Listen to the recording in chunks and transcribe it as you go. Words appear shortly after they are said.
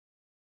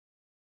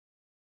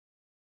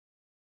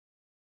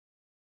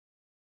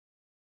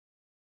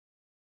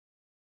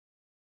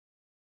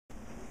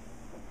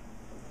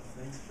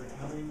Thanks for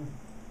coming.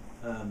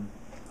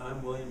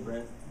 I'm William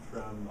Brent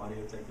from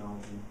Audio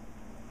Technology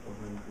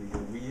over in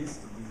Krieger. We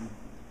used to be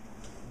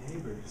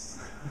neighbors,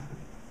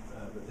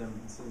 but then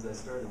as soon as I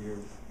started here,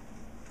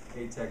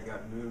 A-Tech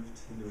got moved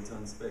into its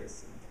own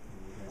space, and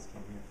you guys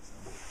came here.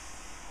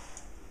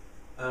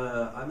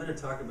 So, I'm going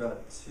to talk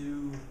about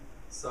two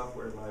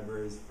software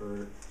libraries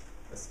for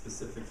a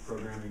specific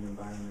programming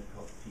environment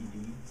called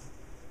PD.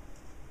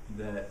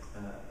 That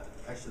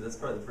actually, that's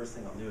probably the first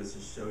thing I'll do is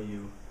just show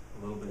you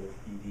a little bit of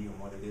PD and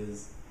what it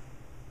is,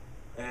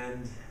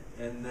 and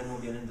then we'll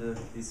get into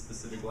these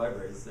specific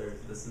libraries.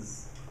 This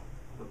is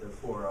what they're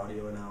for: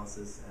 audio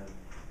analysis and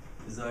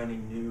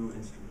designing new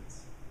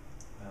instruments.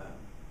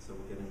 So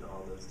we'll get into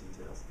all those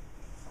details.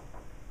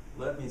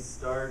 Let me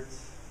start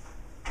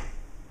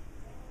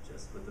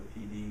just with the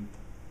PD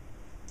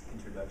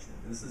introduction.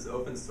 This is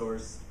open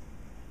source.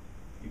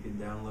 You can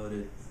download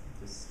it.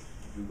 Just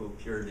Google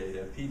Pure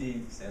Data.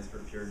 PD stands for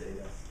Pure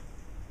Data.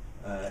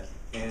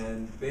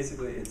 And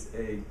basically it's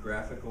a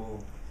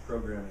graphical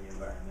programming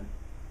environment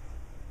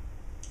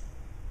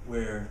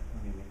where,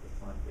 let me make the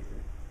font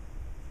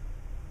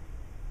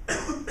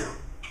bigger.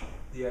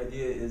 The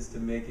idea is to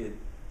make it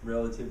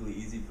relatively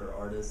easy for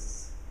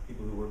artists,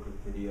 people who work with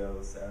video,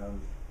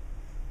 sound,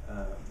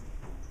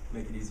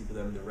 make it easy for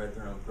them to write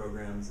their own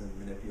programs and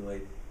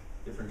manipulate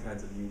different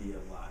kinds of media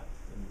live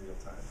in real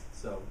time.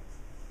 So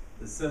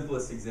the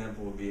simplest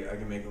example would be I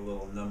can make a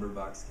little number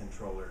box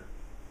controller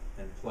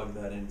and plug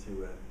that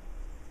into an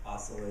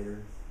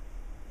oscillator,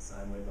 a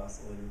sine wave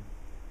oscillator,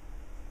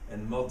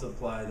 and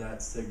multiply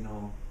that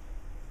signal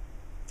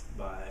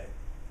by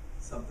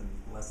something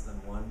less than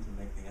 1 to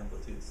make the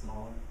amplitude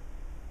smaller,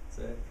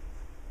 say.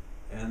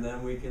 And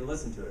then we can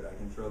listen to it. I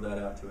can throw that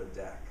out to a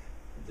DAC,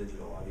 a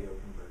digital audio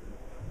converter,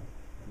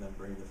 and then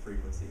bring the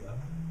frequency up.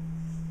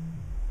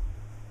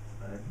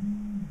 Right?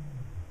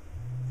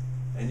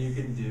 And you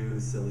can do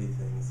silly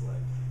things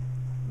like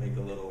make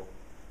a little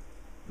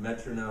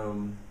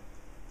metronome.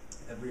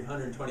 Every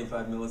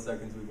 125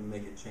 milliseconds we can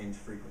make it change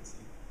frequency.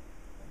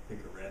 Pick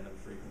a random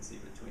frequency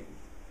between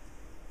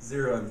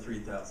 0 and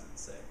 3000,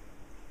 say.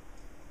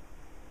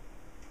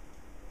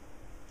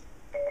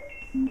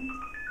 Stuff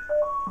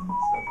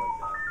like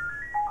that.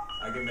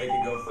 I can make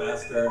it go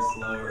faster,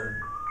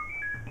 slower.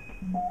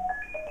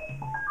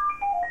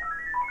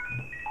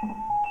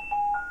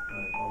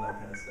 All that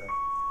kind of stuff.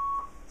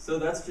 So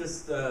that's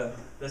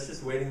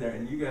just waiting there.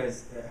 And you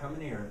guys, how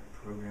many are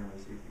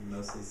programmers? You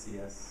mostly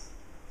CS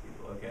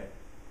people. Okay.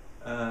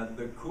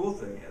 The cool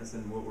thing is,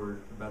 and what we're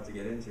about to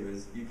get into,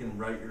 is you can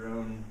write your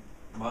own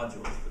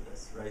modules for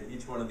this, right?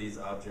 Each one of these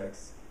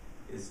objects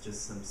is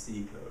just some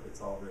C code. It's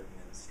all written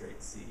in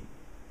straight C.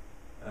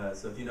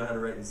 So if you know how to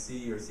write in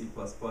C or C++, you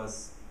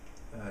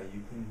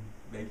can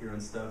make your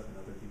own stuff and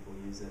other people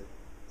use it.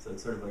 So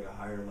it's sort of like a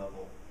higher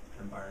level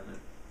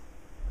environment.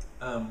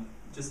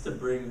 Just to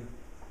bring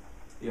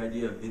the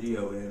idea of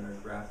video in, or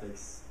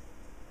graphics,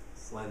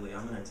 slightly,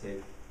 I'm going to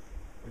take,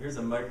 here's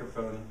a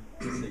microphone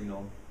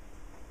signal.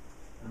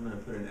 I'm going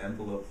to put an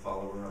envelope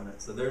follower on it.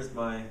 So there's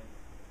the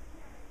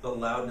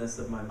loudness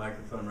of my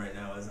microphone right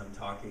now as I'm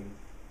talking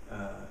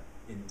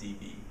in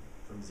dB,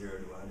 from 0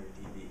 to 100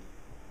 dB.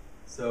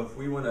 So if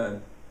we want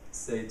to,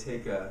 say,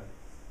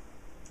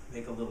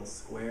 make a little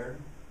square,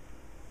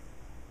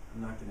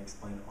 I'm not going to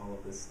explain all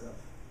of this stuff,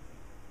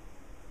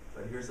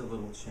 but here's a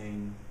little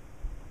chain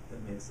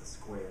that makes a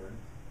square.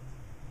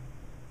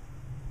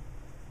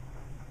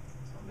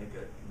 So I'll make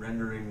a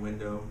rendering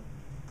window.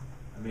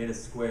 I made a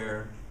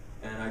square,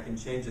 and I can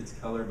change its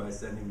color by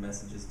sending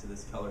messages to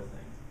this color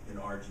thing in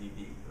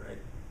RGB, right?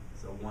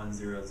 So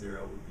 100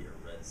 would be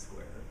a red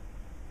square.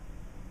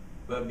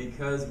 But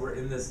because we're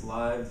in this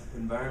live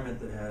environment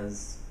that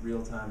has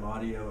real-time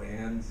audio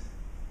and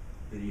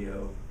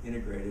video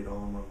integrated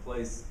all in one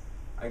place,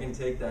 I can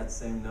take that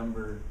same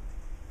number,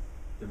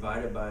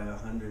 divide it by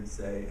 100,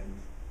 say, and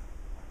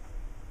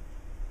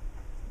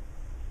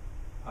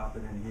pop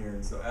it in here.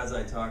 And so as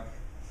I talk,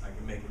 I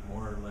can make it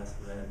more or less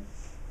red.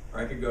 Or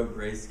I could go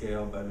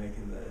grayscale by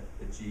making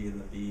the G and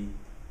the B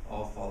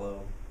all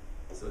follow.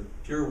 So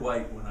pure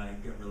white when I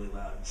get really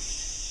loud.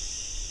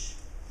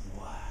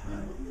 Wow.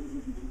 Right.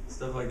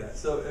 Stuff like that.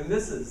 So, and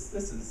this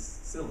is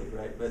silly,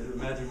 right? But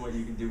imagine what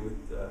you can do with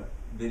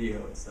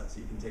video and stuff. So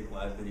you can take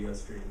live video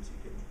streams.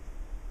 You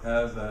can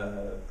have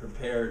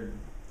prepared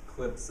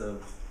clips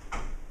of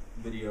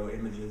video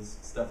images,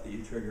 stuff that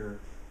you trigger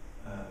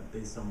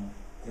based on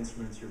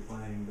instruments you're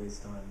playing,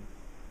 based on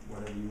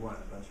whatever you want,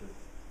 a bunch of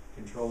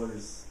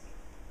controllers,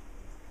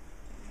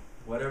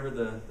 whatever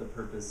the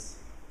purpose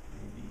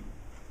may be.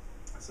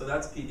 So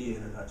that's PD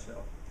in a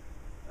nutshell.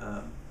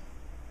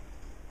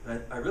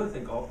 I really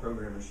think all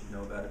programmers should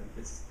know about it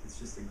because it's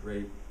just a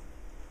great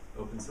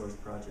open source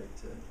project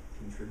to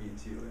contribute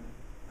to, and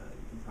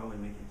you can probably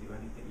make it do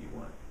anything you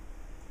want.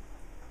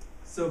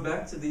 So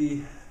back to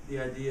the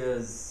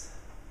ideas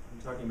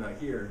I'm talking about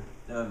here.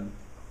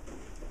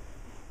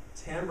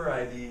 Timbre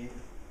ID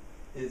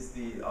is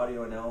the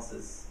audio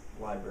analysis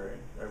library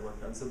that I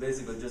worked on. So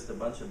basically just a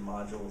bunch of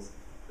modules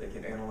that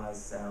can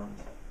analyze sound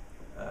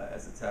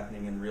as it's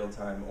happening in real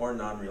time or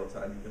non-real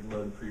time. You could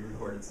load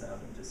pre-recorded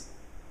sound and just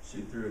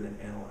shoot through it and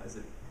analyze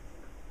it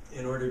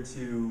in order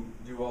to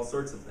do all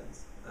sorts of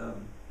things.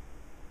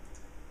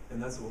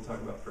 And that's what we'll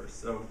talk about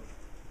first. So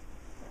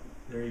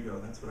there you go,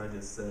 that's what I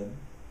just said.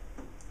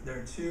 There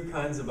are two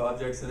kinds of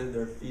objects in it.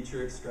 There are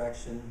feature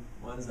extraction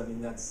ones. I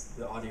mean, that's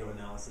the audio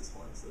analysis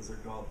ones. Those are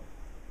called,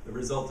 the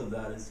result of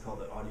that is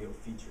called an audio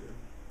feature.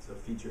 So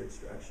feature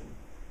extraction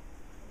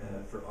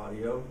for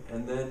audio.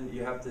 And then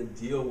you have to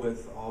deal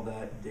with all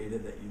that data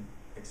that you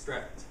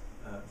extract.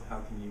 How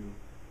can you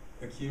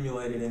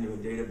accumulate it into a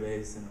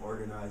database and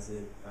organize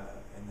it,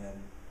 and then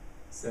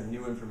send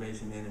new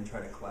information in and try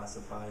to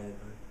classify it,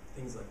 or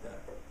things like that.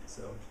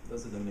 So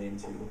those are the main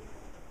two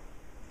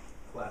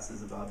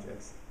classes of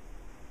objects.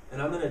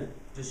 And I'm going to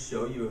just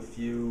show you a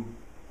few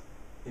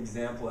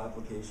example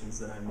applications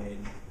that I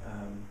made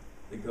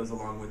that goes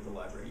along with the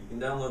library. You can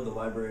download the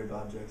library of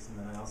objects, and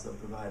then I also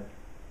provide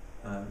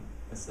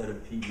a set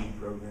of PD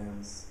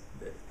programs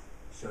that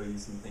show you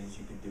some things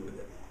you could do with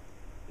it,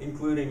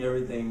 including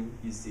everything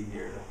you see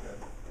here.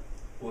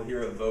 We'll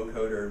hear a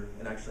vocoder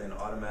and actually an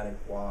automatic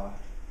wah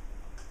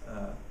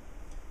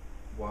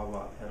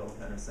pedal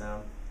kind of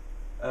sound.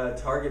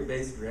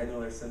 Target-based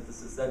granular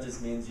synthesis, that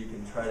just means you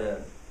can try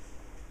to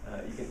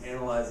you can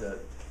analyze a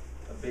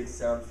big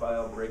sound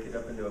file, break it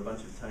up into a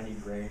bunch of tiny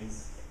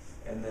grains,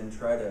 and then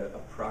try to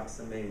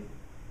approximate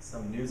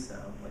some new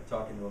sound, like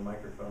talking to a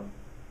microphone,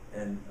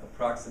 and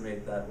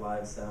approximate that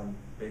live sound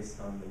based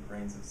on the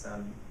grains of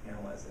sound you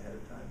analyze ahead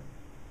of time.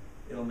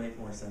 It'll make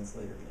more sense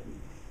later,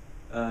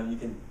 maybe. You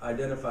can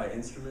identify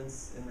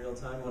instruments in real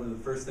time. One of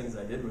the first things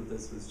I did with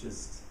this was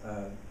just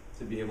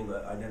to be able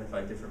to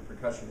identify different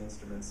percussion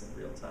instruments in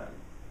real time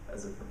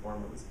as a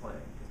performer was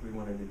playing, because we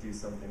wanted to do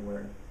something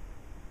where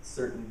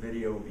certain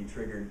video will be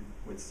triggered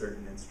with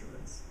certain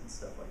instruments and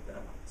stuff like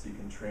that. So you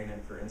can train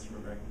it for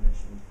instrument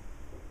recognition.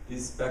 Do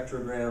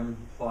spectrogram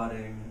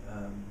plotting,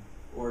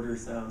 order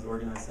sounds,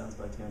 organize sounds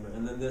by timbre.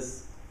 And then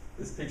this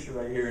picture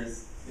right here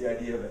is the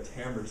idea of a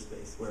timbre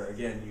space, where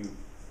again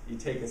you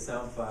take a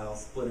sound file,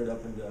 split it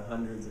up into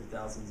hundreds or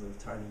thousands of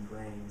tiny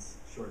grains,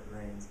 short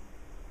grains,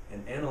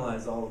 and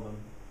analyze all of them,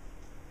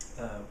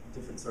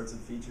 different sorts of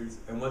features.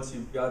 And once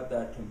you've got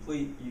that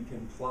complete, you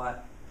can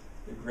plot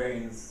the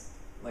grains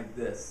like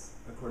this,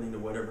 according to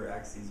whatever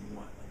axes you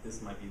want. Like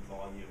this might be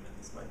volume and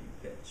this might be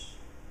pitch.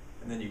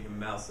 And then you can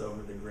mouse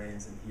over the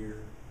grains and hear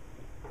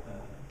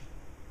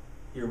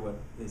what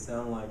they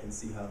sound like and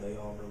see how they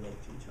all relate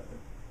to each other.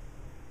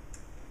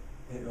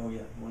 And, oh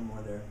yeah, one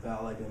more there,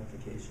 vowel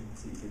identification.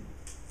 So you could,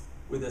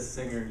 with a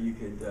singer, you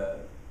could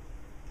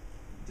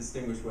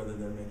distinguish whether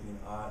they're making an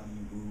ah,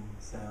 ee, oo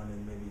sound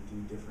and maybe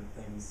do different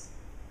things,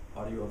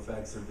 audio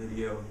effects or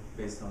video,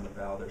 based on the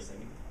vowel they're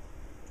singing.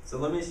 So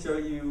let me show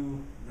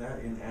you that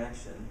in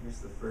action. Here's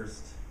the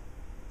first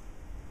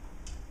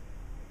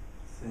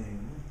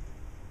thing.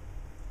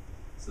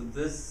 So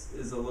this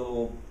is a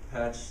little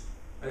patch.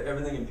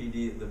 Everything in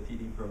PD, the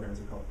PD programs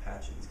are called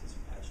patches because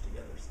you patch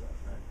together stuff,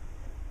 right?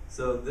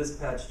 So this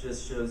patch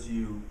just shows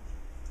you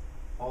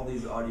all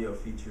these audio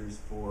features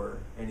for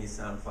any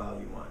sound file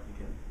you want.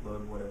 You can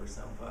load whatever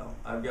sound file.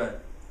 I've got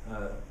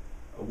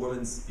a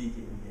woman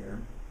speaking here.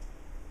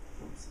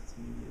 Oops, it's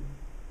muted.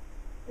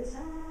 Turn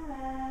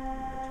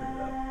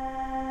it up.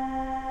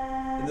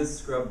 And this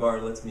scrub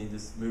bar lets me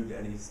just move to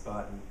any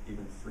spot and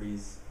even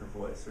freeze her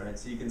voice, right?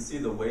 So you can see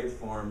the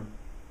waveform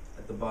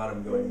at the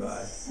bottom going by.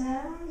 The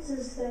sounds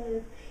as they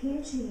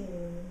appear to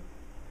you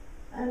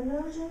are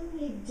not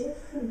only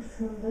different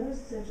from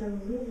those that are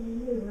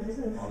really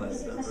all that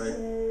stuff, right?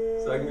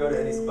 So I can go to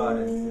any spot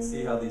and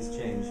see how these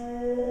change.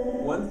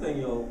 One thing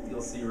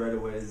you'll see right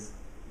away is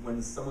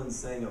when someone's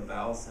saying a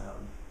vowel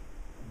sound,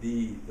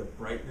 the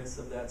brightness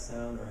of that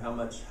sound, or how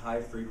much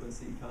high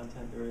frequency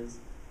content there is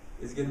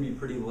going to be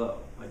pretty low.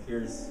 Like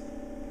let's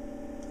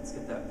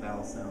get that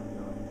vowel sound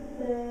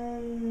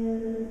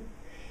going.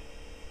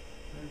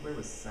 Where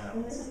was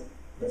sounds?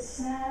 The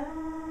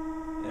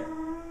sound. There.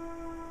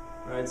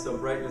 Right, so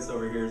brightness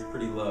over here is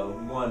pretty low.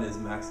 1 is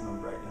maximum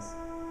brightness.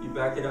 You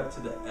back it up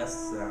to the S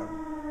sound.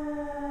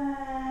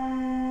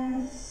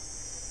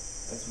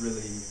 That's really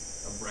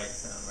a bright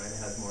sound, right? It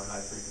has more high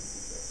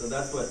frequencies there. So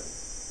that's what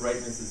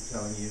brightness is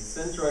telling you.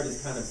 Centroid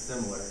is kind of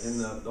similar in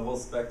the whole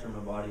spectrum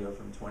of audio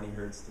from 20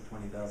 hertz to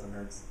 20,000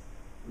 hertz.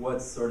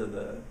 What's sort of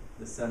the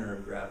center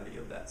of gravity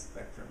of that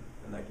spectrum?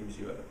 And that gives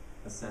you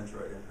a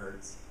centroid in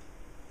hertz.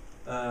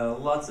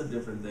 Lots of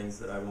different things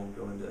that I won't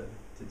go into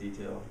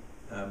detail.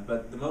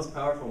 But the most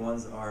powerful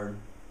ones are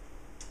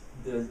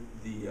the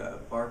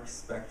bark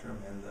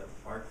spectrum and the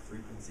bark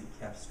frequency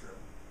capstrom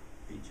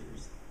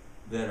features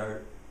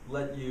that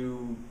let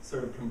you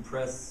sort of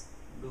compress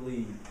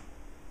really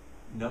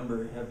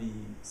number-heavy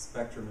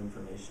spectrum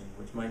information,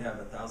 which might have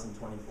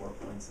 1,024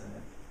 points in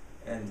it,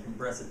 and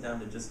compress it down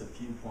to just a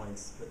few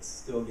points, but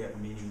still get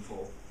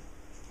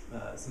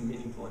some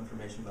meaningful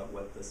information about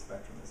what the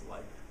spectrum is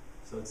like.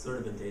 So it's sort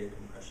of a data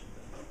compression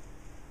thing,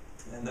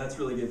 and that's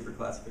really good for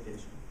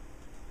classification.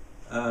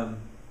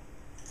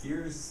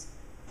 Here's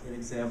an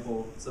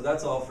example. So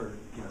that's all for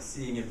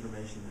seeing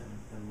information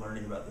and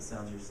learning about the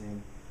sounds you're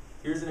seeing.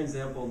 Here's an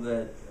example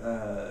that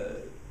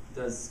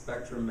does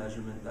spectrum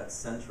measurement, that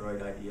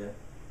centroid idea,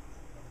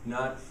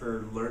 not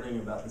for learning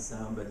about the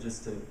sound, but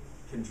just to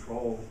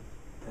control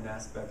an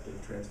aspect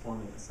of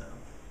transforming the sound.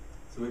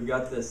 So we've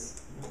got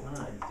this, why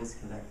don't I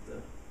disconnect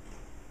the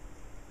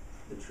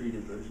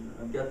treated version?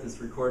 I've got this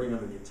recording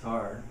of a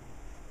guitar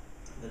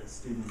that a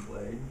student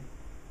played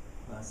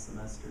last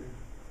semester.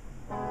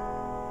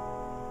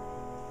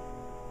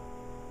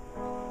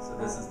 So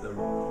this is the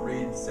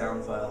read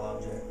sound file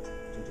object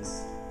to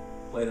just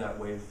play that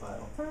wave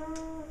file.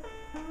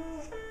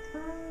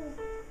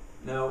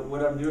 Now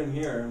what I'm doing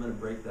here, I'm going to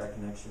break that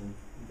connection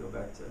and go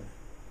back to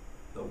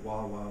the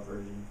wah-wah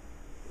version,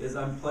 is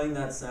I'm playing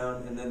that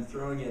sound and then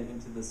throwing it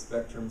into the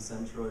spectrum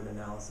centroid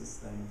analysis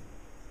thing,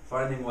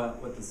 finding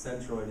what the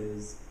centroid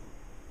is,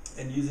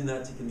 and using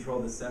that to control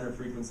the center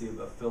frequency of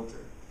a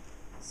filter.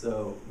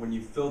 So when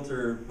you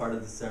filter part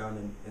of the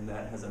sound and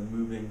that has a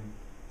moving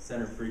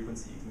center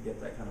frequency, you can get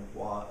that kind of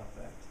wah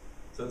effect.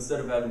 So instead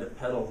of having to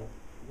pedal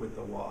with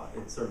the wah,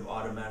 it sort of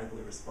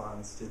automatically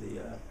responds to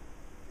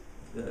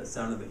the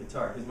sound of the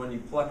guitar. Because when you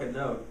pluck a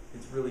note,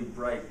 it's really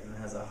bright and it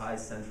has a high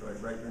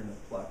centroid right during the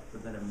pluck,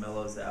 but then it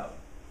mellows out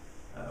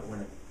when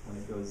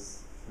it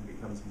goes and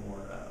becomes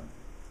more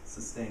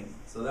sustained.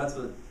 So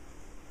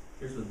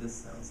here's what this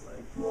sounds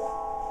like.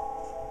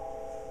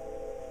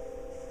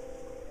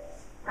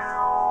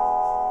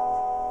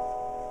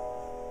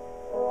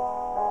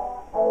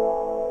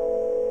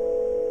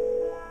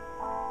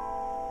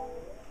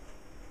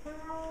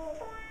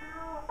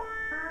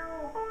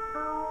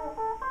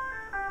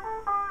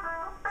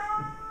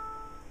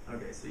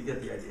 Okay, so you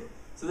get the idea.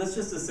 So that's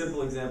just a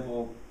simple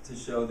example to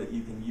show that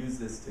you can use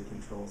this to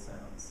control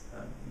sounds.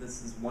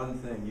 This is one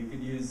thing. You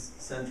could use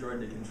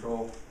centroid to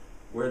control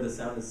where the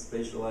sound is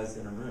spatialized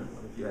in a room.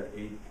 What if you had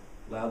 8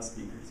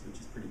 loudspeakers, which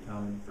is pretty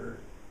common for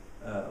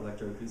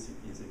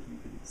electroacoustic music? You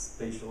could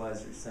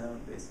spatialize your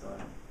sound based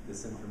on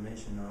this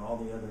information or all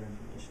the other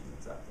information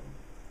that's out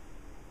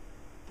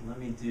there. Let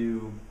me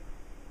do,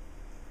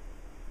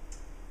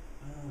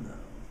 I don't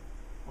know,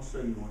 I'll show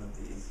you one of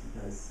these.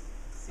 You guys,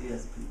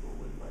 CS people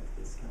would like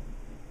this kind of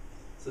thing.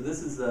 So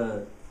this is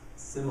a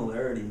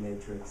similarity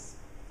matrix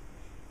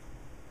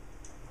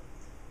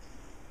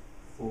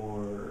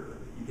for,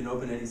 you can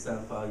open any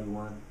sound file you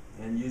want,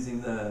 and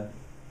using the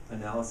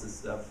analysis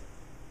stuff,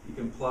 you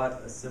can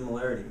plot a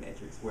similarity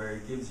matrix where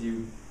it gives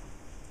you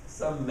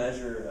some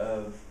measure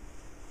of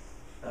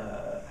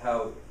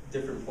how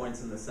different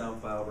points in the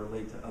sound file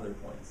relate to other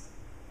points.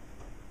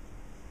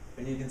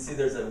 And you can see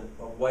there's a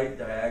white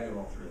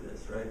diagonal through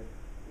this, right?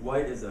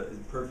 White is a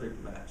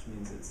perfect match,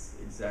 means it's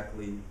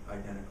exactly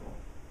identical.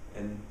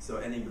 And so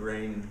any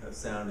grain of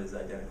sound is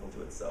identical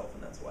to itself,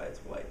 and that's why it's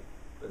white.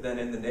 But then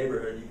in the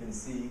neighborhood, you can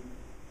see,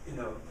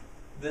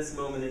 this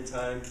moment in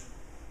time,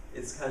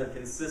 it's kind of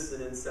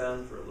consistent in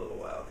sound for a little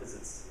while because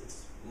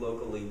it's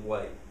locally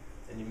white.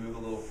 And you move a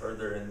little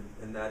further,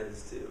 and that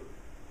is too.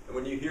 And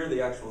when you hear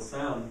the actual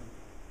sound,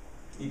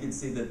 you can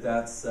see that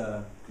that's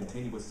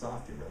continuous,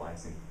 soft, and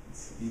relaxing.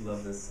 You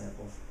love this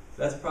sample.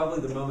 That's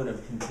probably the moment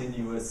of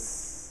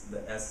continuous,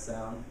 the S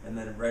sound, and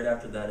then right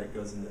after that it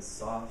goes into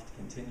soft,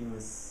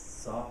 continuous,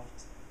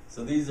 soft.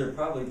 So these are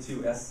probably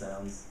 2 S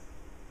sounds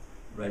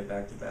right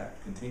back to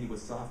back.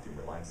 Continuous, soft, and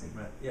relaxing.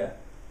 Right. Yeah.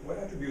 What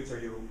attributes are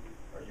you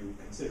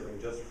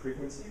considering? Just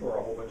frequency or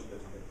a whole bunch of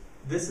different things?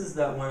 This is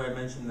that one I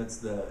mentioned that's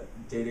the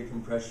data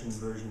compression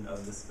version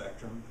of the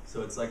spectrum.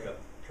 So it's like a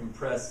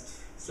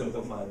compressed,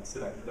 simplified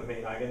spectrum. The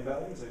main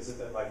eigenvalues? Is it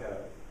that like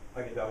a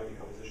eigenvalue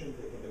decomposition,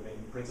 taking the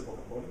main principal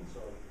components?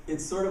 Or?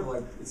 It's sort of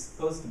like, it's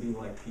supposed to be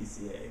like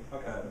PCA,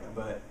 Okay.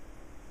 But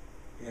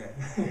yeah,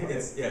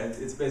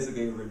 it's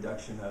basically a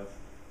reduction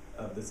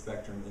of the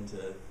spectrum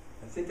into,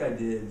 I think I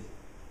did,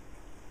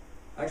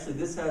 actually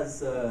this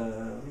has,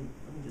 let me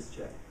just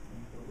check.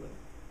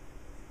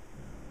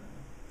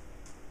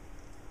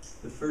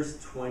 The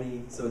first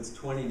 20, so it's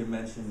 20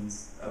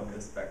 dimensions of the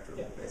spectrum,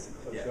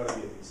 basically. So it's got to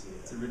be a PCA.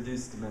 It's a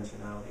reduced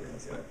dimensionality of the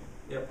spectrum.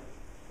 Yep.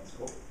 That's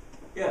cool.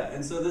 Yeah,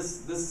 and so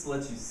this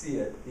lets you see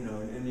it,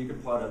 and you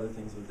can plot other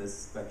things with this,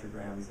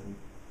 spectrograms and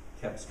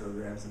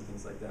kepstrograms and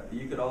things like that. But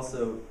you could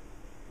also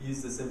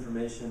use this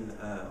information,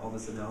 all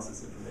this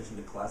analysis information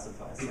to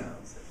classify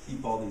sounds,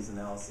 keep all these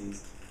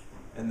analyses,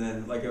 and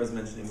then, like I was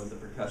mentioning with the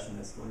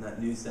percussionist, when that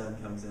new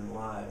sound comes in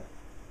live,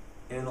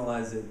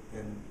 analyze it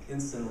and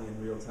instantly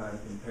in real time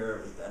compare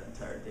it with that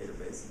entire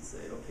database and say,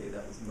 okay,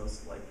 that was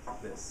most like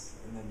this,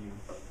 and then you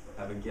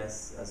have a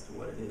guess as to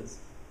what it is.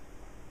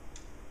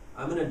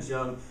 I'm going to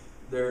jump,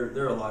 there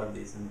are a lot of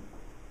these, and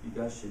you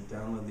guys should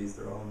download these,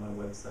 they're all on my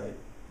website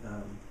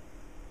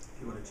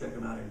if you want to check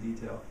them out in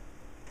detail.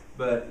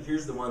 But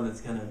here's the one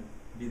that's going to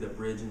be the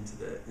bridge into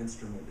the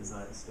instrument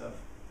design stuff,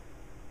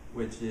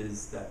 which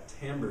is that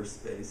timbre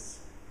space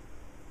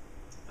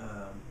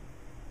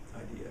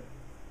idea.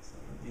 So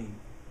let me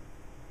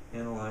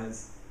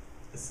analyze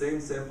the same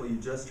sample you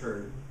just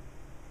heard.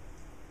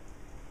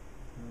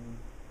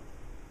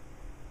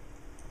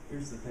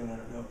 Here's the thing, I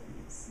don't know if you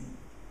can see.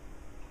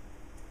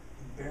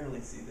 can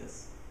barely see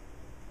this.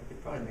 I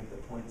could probably make the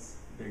points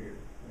bigger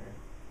there.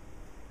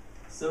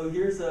 So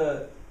here's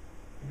a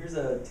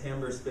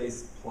timbre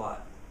space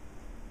plot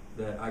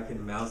that I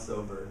can mouse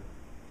over.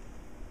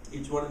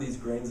 Each one of these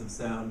grains of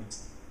sound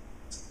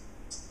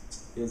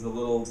is a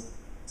little,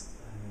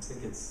 I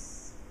think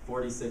it's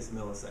 46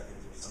 milliseconds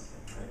or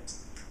something, right?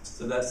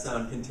 So that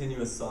sound,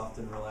 continuous, soft,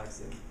 and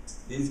relaxing.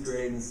 These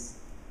grains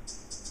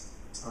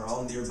are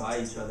all nearby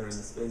each other in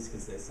the space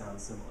because they sound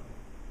similar,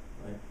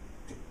 right?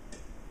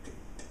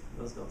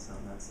 Those don't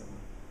sound that similar.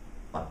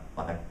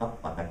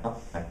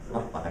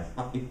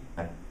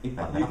 You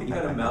can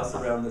kind of mouse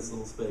around this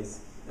little space.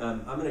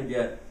 I'm going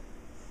to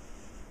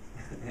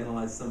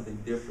analyze something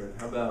different.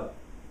 How about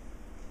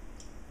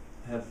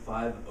I have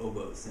 5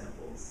 oboe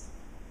samples?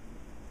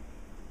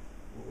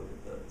 We'll look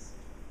at those.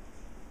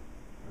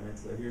 Alright,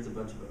 so here's a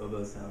bunch of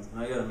oboe sounds. And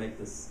I got to make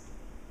this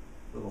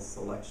little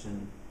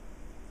selection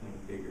thing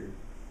bigger.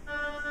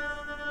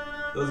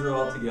 Those are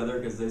all together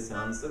because they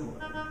sound similar.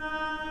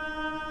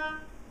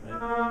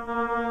 Right?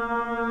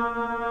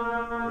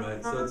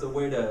 Right, so it's a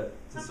way to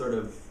sort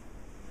of,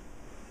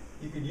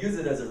 you could use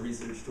it as a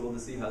research tool to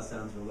see how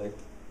sounds relate.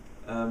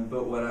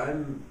 But what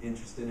I'm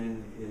interested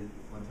in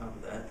on top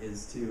of that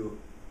is to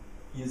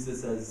use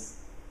this as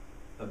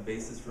a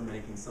basis for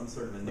making some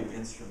sort of a new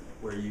instrument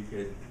where you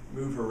could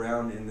move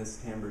around in this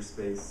timbre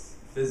space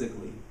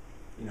physically,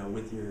 you know,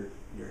 with your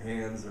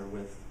hands or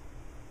with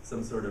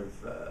some sort of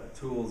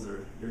tools,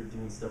 or you're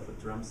doing stuff with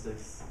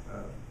drumsticks.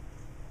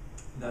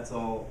 That's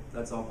all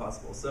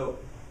possible. So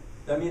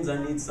that means I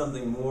need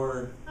something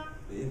more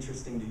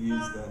interesting to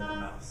use than a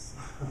mouse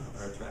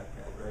or a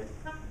trackpad, right?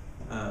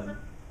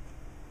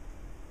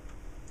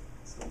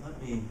 So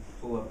let me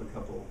pull up a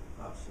couple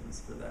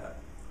options for that.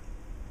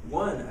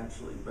 One,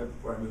 actually, right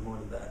before I move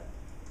on to that,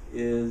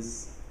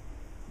 is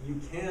you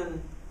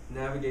can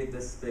navigate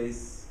this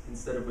space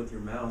instead of with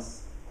your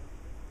mouse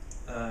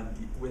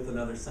with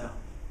another sound,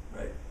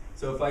 right?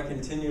 So if I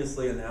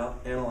continuously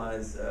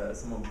analyze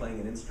someone playing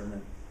an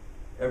instrument,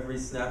 every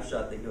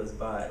snapshot that goes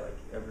by, like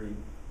every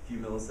few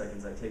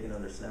milliseconds I take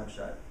another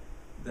snapshot,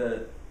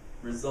 the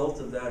result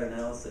of that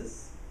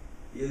analysis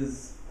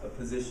is a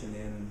position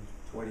in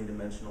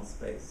 20-dimensional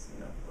space.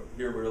 You know,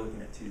 here we're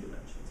looking at 2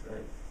 dimensions,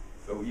 right?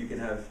 But you can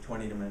have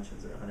 20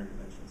 dimensions or 100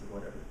 dimensions or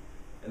whatever.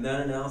 And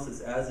that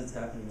analysis, as it's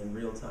happening in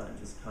real time,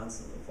 just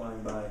constantly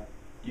flying by,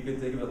 you can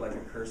think of it like a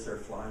cursor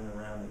flying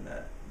around in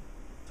that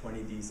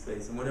 20D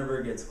space. And whenever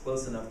it gets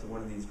close enough to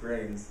one of these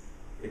grains,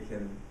 it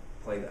can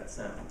play that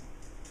sound.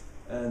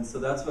 And so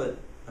that's what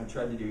I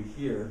tried to do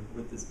here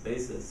with this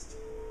bassist.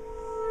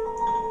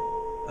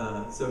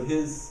 So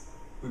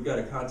we've got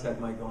a contact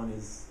mic on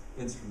his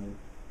instrument,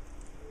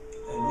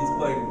 and he's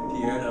playing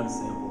piano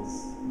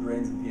samples,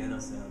 grains of piano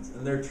sounds,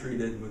 and they're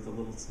treated with a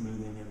little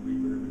smoothing and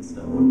reverb and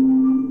stuff.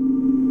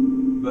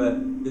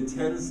 But it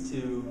tends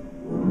to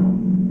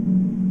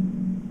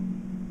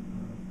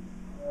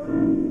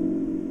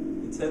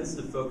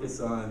focus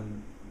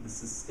on the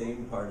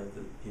sustained part of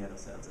the piano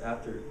sounds.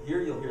 After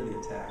here, you'll hear the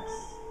attacks,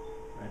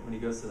 right, when he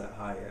goes to that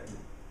high end,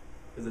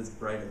 because it's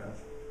bright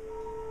enough.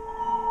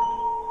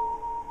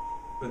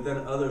 But then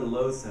other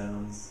low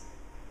sounds,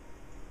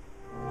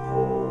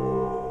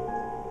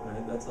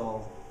 right, that's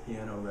all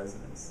piano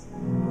resonance.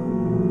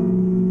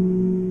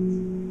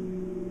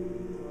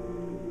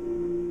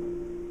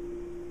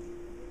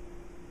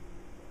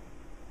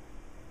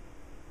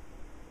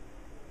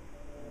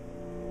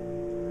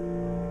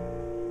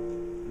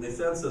 And they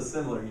sound so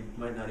similar, you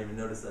might not even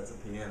notice that's a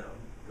piano.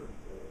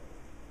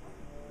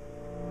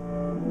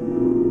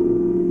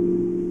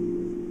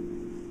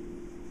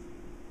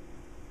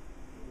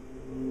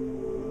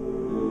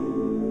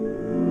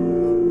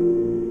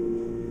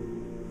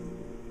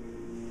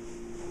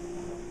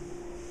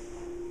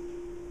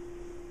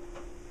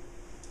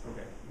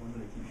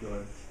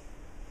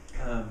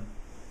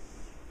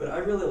 But I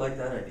really like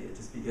that idea,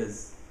 just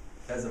because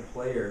as a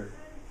player,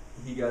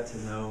 he got to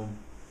know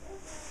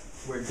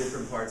where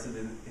different parts of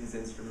his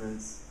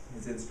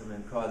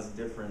instrument cause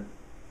different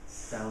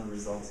sound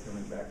results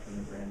coming back from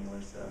the granular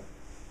stuff.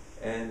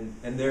 And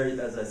there,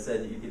 as I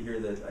said, you could hear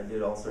that I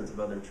did all sorts of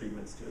other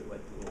treatments to it,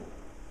 like little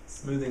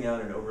smoothing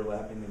out and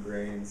overlapping the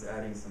grains,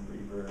 adding some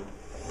reverb,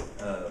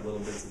 little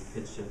bits of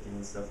pitch shifting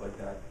and stuff like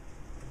that.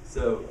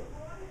 So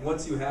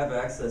once you have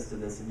access to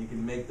this and you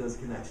can make those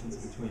connections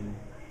between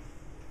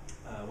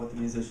what the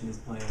musician is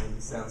playing and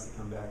the sounds that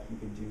come back, you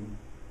can do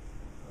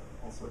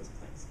all sorts of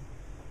things.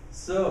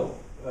 So,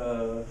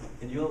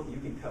 and you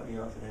can cut me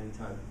off at any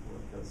time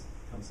when it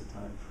comes to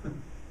time.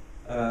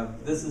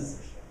 This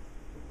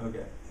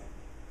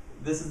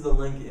is the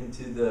link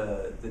into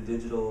the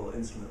digital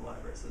instrument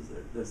library. So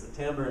there's the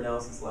timbre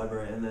analysis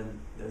library, and then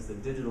there's the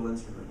digital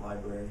instrument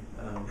library.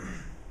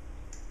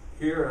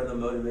 Here are the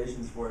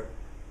motivations for it.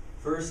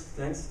 First,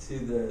 thanks to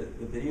the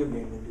video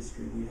game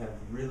industry, we have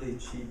really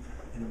cheap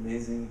and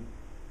amazing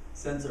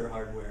sensor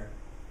hardware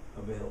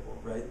available,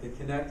 right? The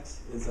Kinect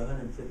is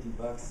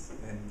 $150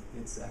 and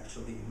it's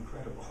actually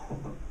incredible,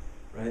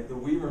 right? The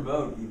Wii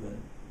Remote even,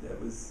 that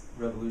was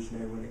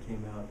revolutionary when it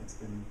came out. It's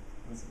been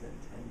has it been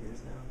 10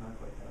 years now? Not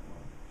quite that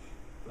long.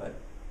 But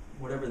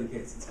whatever the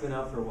case, it's been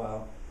out for a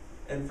while.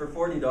 And for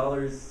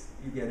 $40,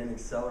 you get an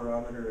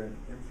accelerometer, an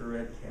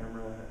infrared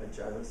camera, a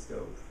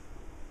gyroscope.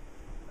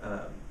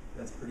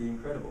 That's pretty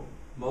incredible.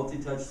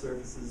 Multi-touch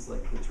surfaces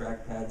like the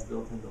trackpads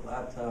built into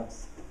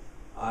laptops,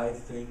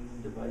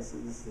 iThing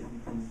devices that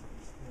you can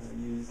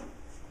use.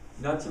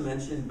 Not to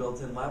mention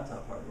built-in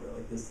laptop hardware.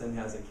 Like this thing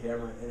has a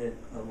camera in it,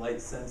 a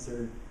light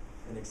sensor,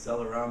 an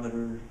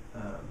accelerometer,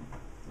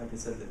 like I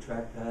said, the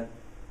trackpad,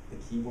 the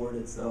keyboard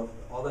itself.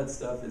 All that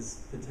stuff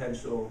is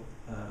potential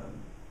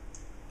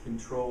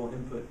control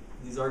input.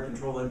 These are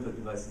control input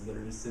devices that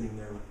are just sitting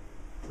there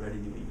ready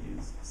to be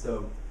used.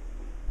 So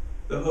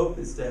the hope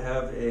is to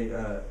have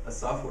a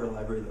software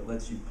library that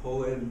lets you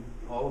pull in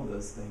all of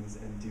those things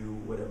and do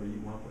whatever you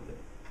want with it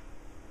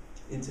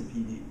into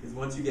PD. Because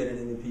once you get it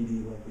into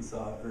PD, like we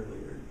saw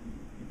earlier,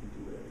 you can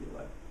do whatever you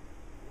like.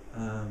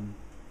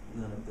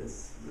 None of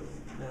this really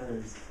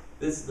matters.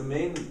 The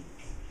main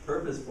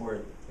purpose for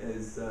it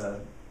is, the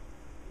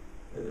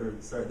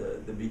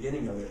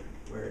beginning of it,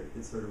 where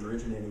it sort of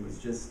originated, was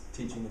just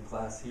teaching a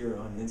class here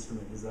on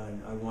instrument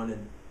design. I wanted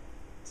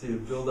to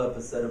build up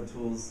a set of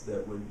tools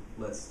that would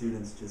let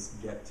students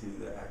just get to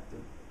the act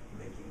of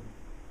making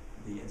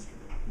the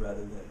instrument,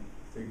 rather than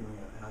figuring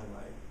out how do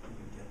I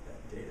even get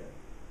that data.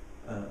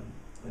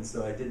 And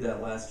so I did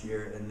that last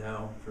year, and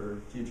now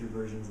for future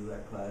versions of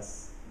that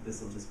class,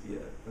 this will just be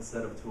a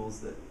set of tools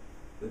that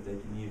they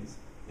can use,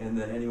 and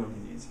that anyone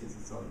can use because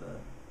it's on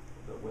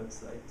the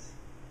website.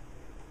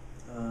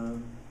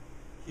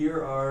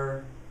 Here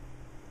are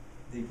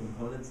the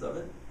components of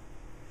it.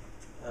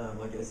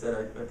 Like I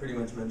said, I pretty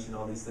much mentioned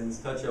all these things.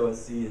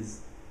 TouchOSC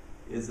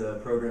is a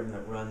program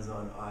that runs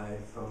on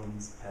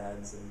iPhones,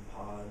 pads, and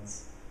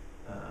pods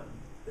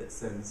that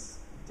sends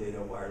data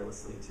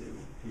wirelessly to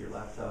your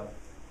laptop.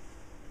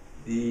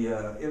 The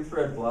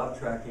infrared blob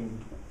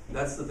tracking,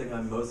 that's the thing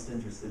I'm most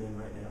interested in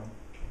right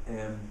now.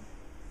 And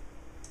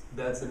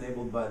that's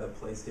enabled by the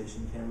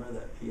PlayStation camera,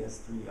 that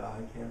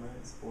PS3i camera.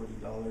 It's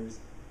 $40.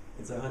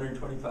 It's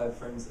 125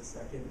 frames a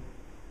second,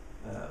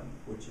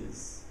 which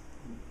is,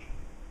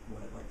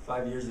 like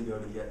 5 years ago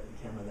to get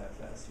a camera that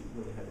fast, you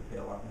really had to pay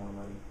a lot more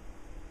money.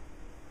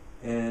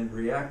 And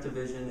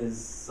Reactivision is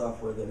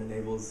software that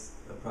enables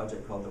a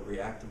project called the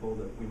Reactable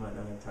that we might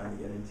not have time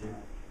to get into.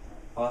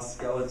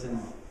 Skeleton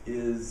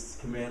is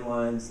command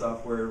line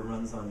software,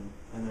 runs on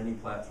any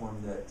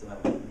platform that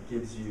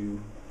gives you,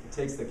 it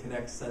takes the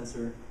Kinect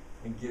sensor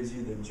and gives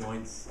you the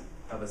joints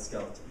of a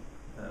skeleton.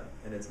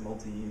 And it's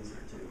multi-user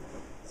too.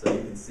 So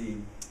you can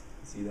see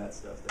that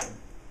stuff there.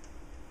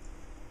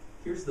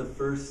 Here's the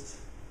first,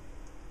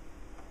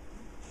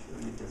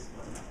 show you this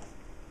one.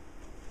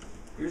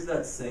 Here's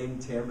that same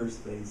timbre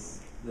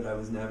space that I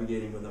was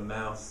navigating with a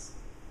mouse.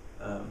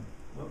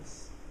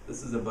 Whoops.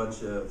 This is a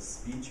bunch of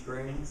speech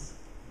grains,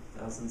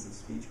 thousands of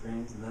speech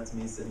grains, and that's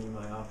me sitting in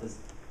my office.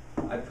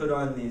 I put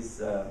on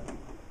these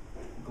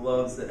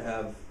gloves that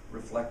have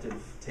reflective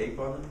tape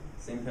on them,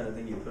 same kind of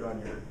thing you put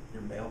on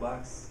your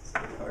mailbox so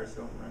the cars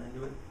don't run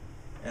into it.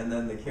 And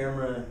then the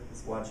camera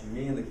is watching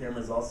me, and the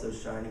camera is also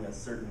shining a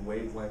certain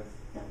wavelength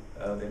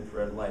of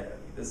infrared light at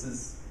me.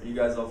 Are you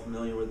guys all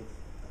familiar with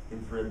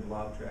infrared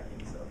blob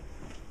tracking? So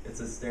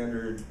it's a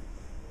standard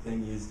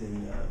thing used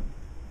in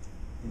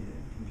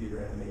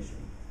computer animation.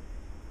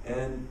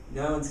 And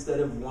now instead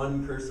of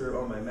one cursor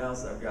on my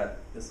mouse, I've got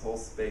this whole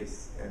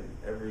space, and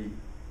every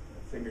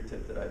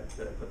fingertip that I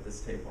put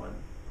this tape on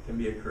can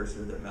be a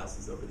cursor that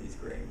mouses over these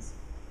grains.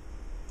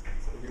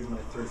 So here's my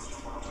first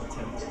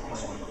attempt at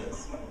playing with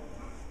this.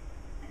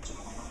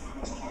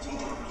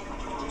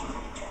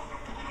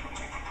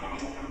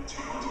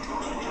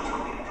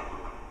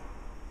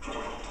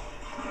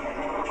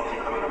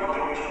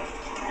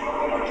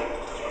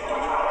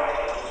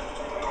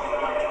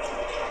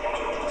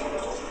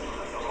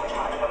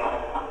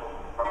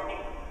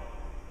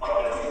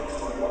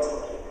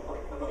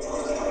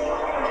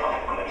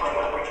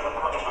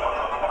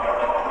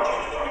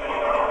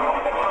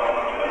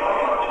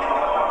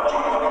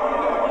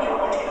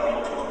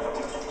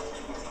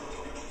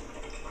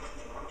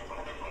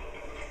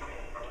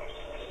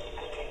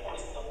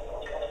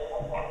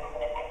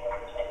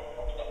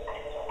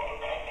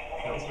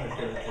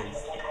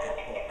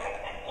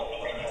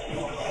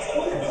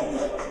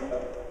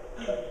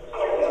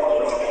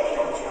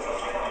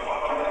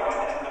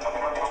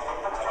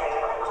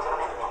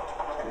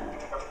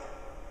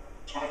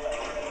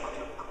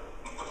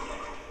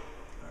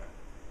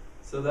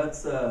 So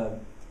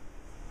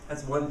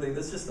that's one thing.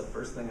 That's just the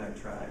first thing I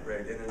tried,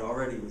 right? And it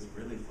already was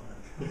really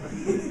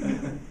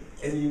fun.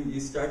 And you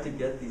start to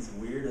get these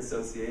weird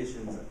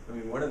associations. I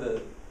mean, one of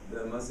the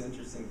most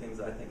interesting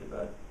things I think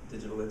about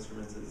digital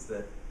instruments is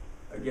that,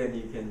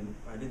 again,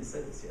 I didn't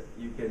say this yet,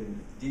 you can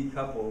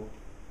decouple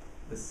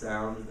the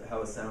sound,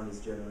 how a sound is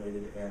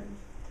generated, and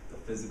the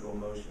physical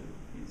motion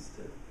used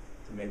to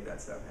make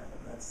that sound happen.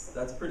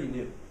 That's pretty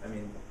new. I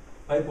mean,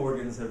 pipe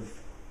organs have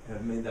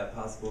made that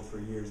possible for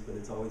years, but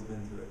it's always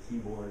been through a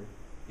keyboard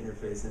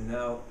interface, and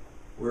now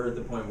we're at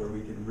the point where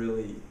we can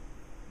really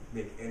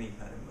make any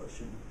kind of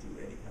motion, do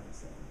any kind of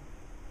sound.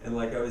 And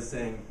like I was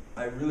saying,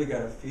 I really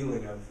got a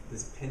feeling of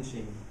this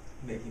pinching,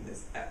 making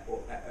this kind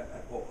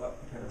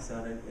of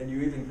sound, and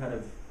you even kind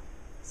of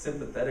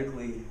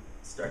sympathetically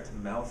start to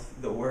mouth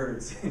the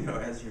words,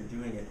 as you're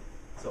doing it.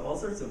 So all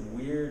sorts of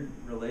weird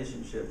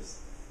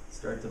relationships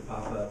start to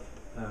pop up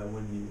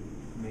when you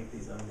make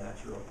these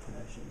unnatural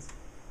connections.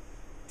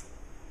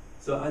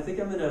 So I think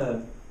I'm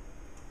gonna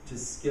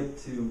just skip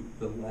to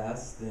the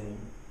last thing,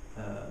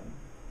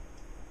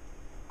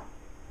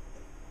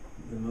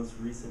 the most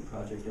recent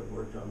project I've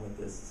worked on with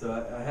this. So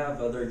I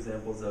have other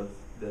examples of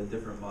the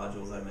different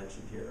modules I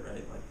mentioned here,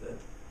 right? Like the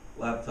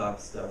laptop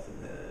stuff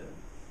and the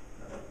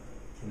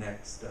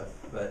Kinect stuff.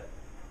 But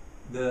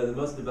the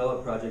most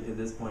developed project at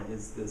this point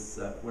is this,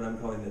 what I'm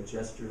calling the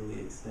gesturally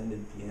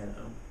extended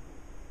piano.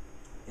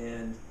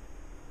 And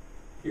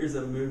here's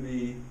a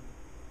movie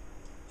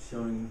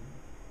showing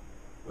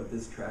what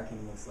this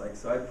tracking looks like.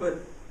 So I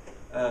put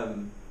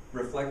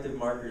reflective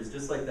markers,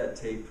 just like that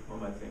tape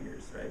on my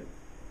fingers, right?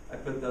 I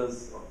put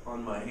those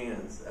on my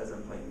hands as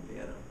I'm playing the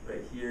piano,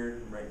 right here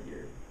and right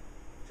here.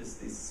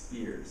 Just these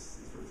spheres,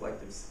 these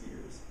reflective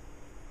spheres.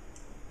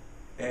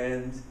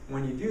 And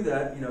when you do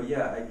that,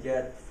 I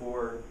get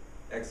 4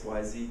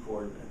 XYZ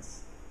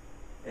coordinates.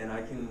 And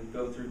I can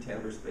go through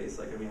timbre space,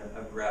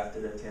 I've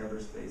grafted a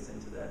timbre space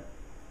into that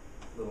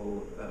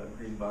little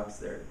green box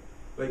there.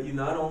 But you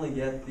not only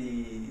get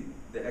the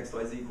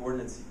XYZ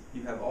coordinates,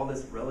 you have all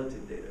this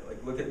relative data.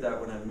 Like look at that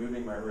when I'm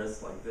moving my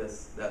wrist like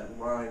this, that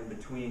line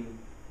between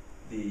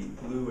the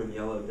blue and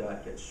yellow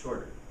dot gets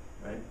shorter,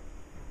 right?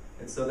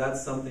 And so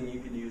that's something you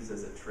can use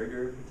as a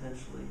trigger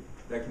potentially.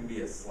 That can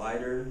be a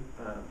slider.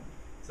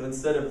 So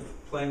instead of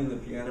playing the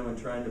piano and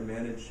trying to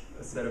manage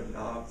a set of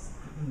knobs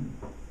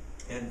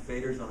and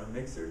faders on a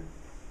mixer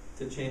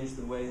to change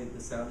the way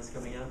the sound is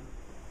coming out,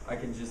 I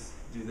can just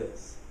do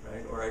this,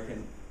 right? Or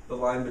the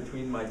line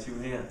between my 2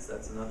 hands,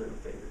 that's another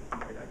fader,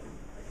 right? I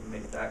can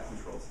make that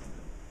control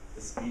something.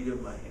 The speed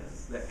of my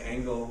hands, the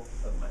angle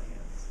of my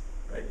hands,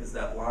 right? Because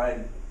that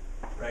line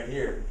right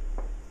here,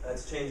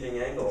 that's changing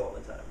angle all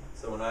the time.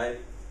 So when I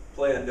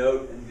play a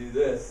note and do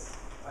this,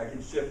 I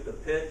can shift the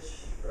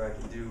pitch, or I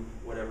can do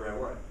whatever I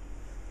want.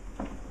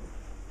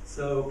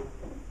 So,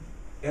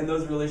 and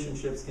those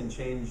relationships can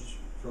change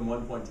from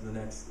one point to the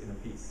next in a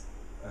piece.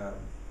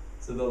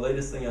 So the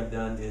latest thing I've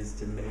done is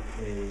to make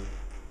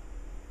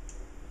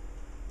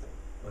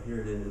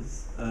here it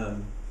is.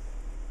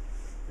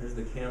 There's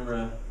the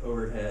camera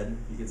overhead.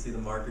 You can see the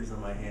markers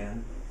on my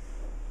hand.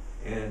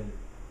 And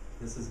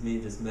this is me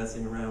just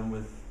messing around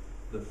with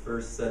the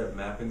first set of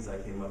mappings I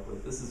came up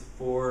with. This is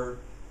 4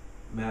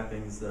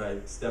 mappings that I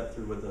stepped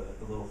through with a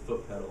little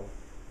foot pedal.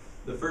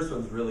 The first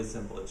one's really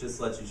simple. It just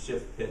lets you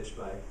shift pitch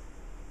by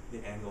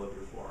the angle of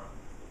your forearm.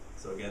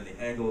 So again, the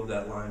angle of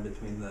that line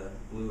between the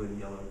blue and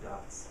yellow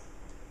dots.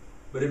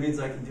 But it means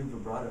I can do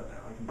vibrato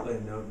now. I can play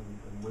a note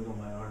and wiggle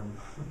my arm,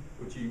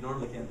 which you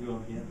normally can't do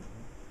on piano.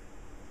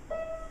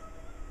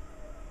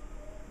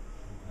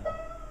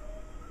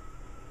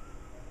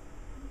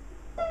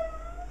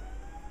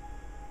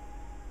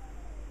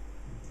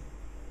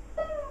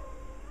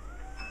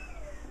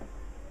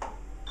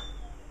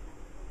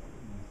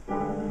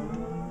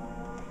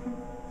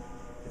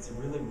 It's a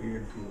really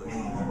weird feeling.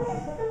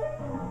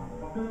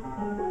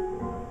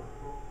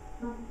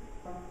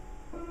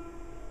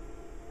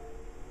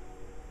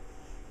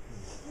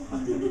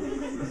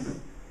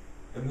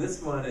 And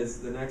this one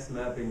the next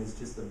mapping is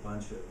just a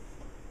bunch of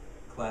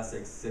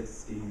classic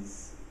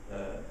 60s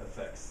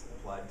effects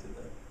applied to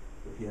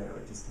the piano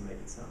just to make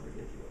it sound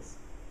ridiculous.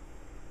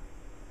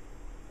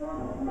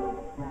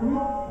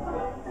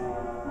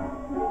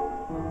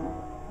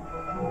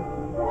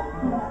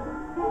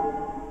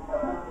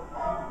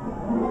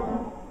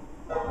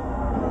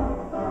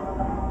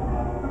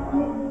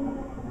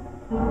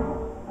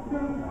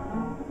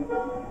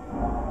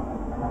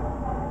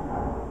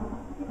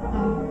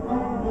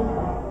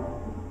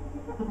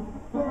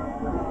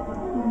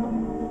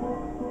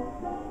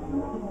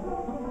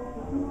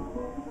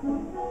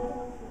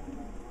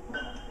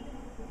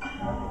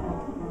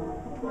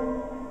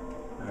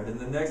 And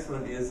the next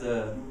one is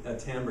a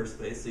timbre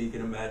space, so you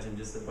can imagine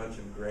just a bunch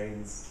of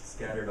grains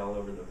scattered all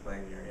over the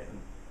playing area. And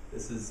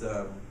this is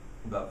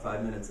about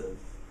 5 minutes of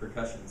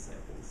percussion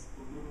samples.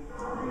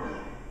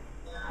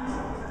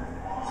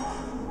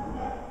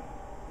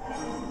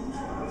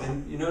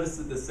 And you notice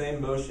that the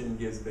same motion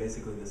gives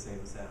basically the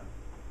same sound.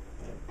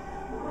 Right?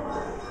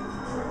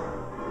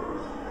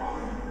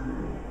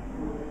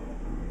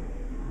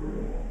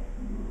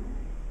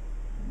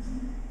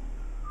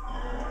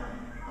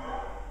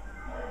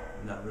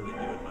 Not really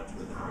doing much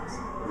with it.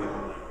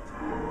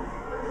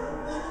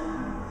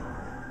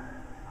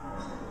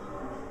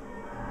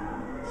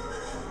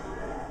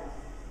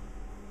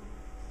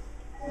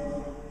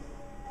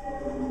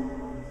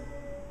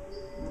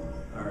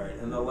 All right,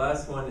 and the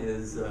last one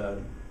is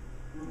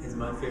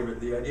my favorite.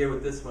 The idea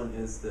with this one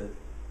is that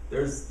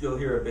you'll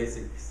hear a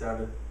basic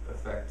sound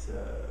effect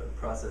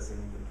processing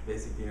the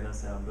basic piano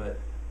sound, but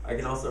I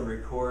can also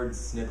record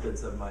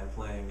snippets of my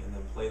playing and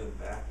then play them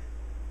back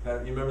You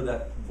remember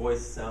that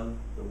voice sound,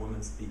 the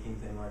woman speaking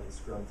thing where I can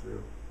scrub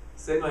through?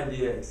 Same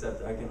idea,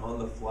 except I can on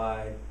the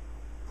fly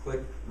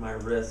click my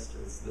wrist,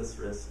 it's this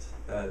wrist,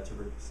 to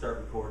start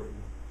recording,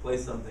 play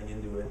something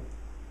into it,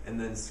 and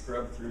then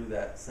scrub through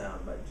that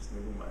sound by just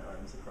moving my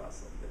arms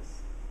across like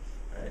this.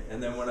 Right?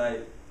 And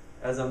then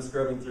as I'm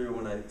scrubbing through,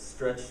 when I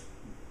stretch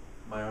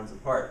my arms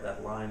apart,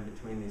 that line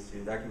between these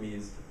two, that can be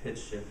used to pitch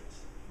shift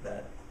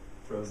that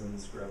frozen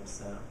scrub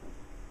sound.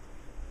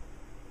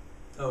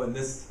 Oh, and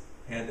this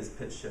hand is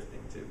pitch shifting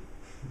too.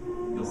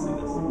 You'll see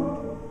this.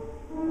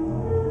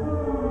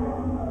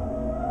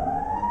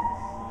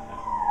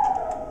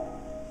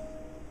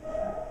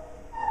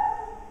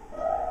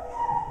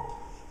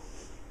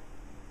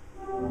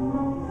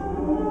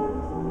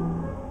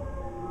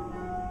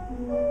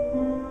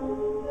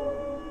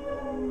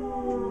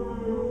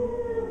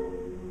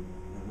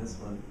 And this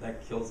one,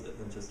 that kills it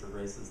and just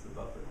erases the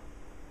buffer.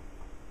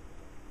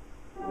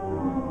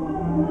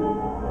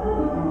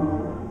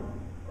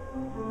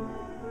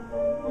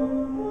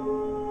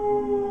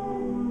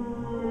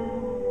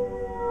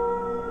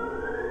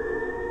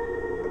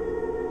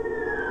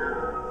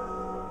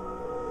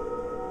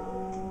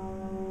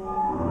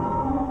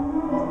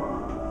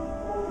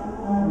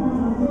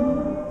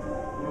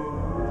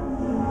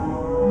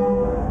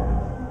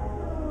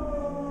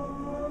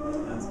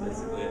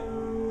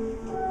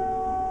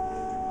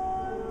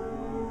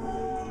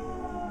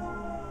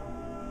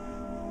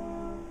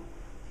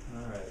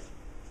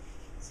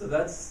 So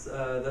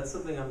that's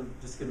something I'm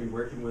just going to be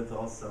working with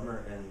all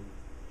summer and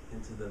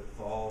into the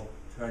fall,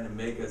 trying to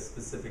make a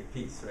specific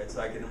piece, right?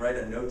 So I can write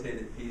a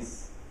notated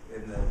piece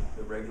in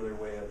the regular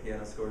way a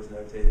piano score is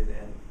notated,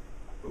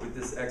 but with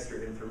this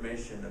extra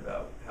information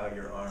about how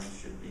your arms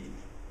should be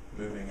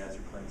moving as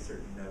you're playing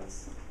certain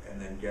notes, and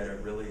then get a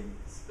really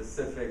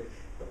specific,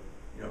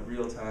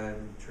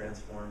 real-time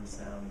transformed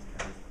sound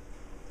kind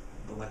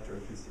of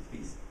electroacoustic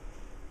piece.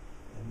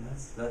 And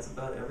that's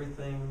about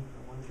everything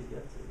I wanted to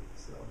get to.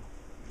 So,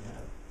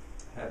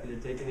 yeah, happy to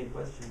take any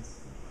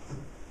questions.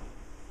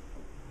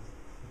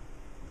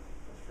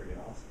 That's pretty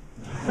awesome.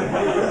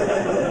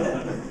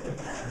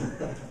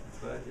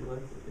 Glad you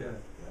liked it.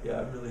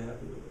 Yeah, I'm really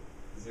happy with it.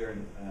 Is there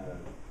an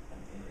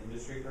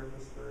industry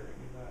purpose for any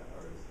of that,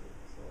 or is it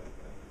still like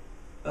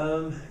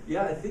that?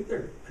 Yeah, I think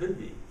there could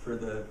be for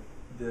the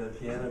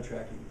piano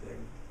tracking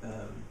thing,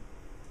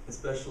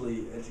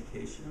 especially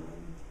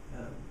educationally,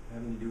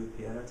 having to do with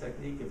piano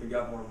technique. If it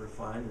got more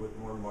refined with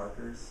more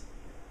markers.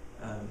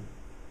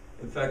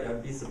 In fact,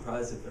 I'd be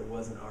surprised if there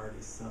wasn't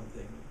already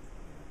something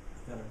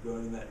kind of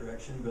going in that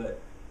direction. But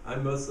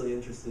I'm mostly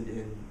interested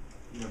in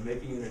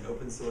making it an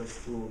open source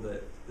tool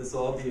that this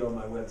will all be on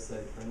my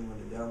website for anyone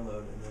to download,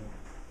 and then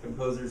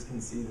composers can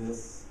see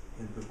this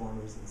and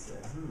performers and say,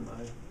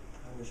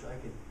 I wish I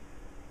could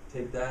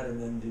take that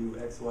and then do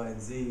X, Y, and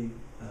Z,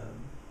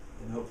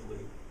 and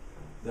hopefully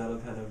that'll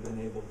kind of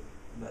enable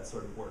that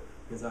sort of work.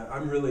 Because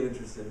I'm really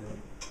interested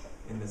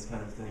in this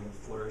kind of thing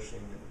flourishing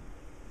and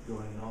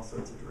going in all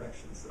sorts of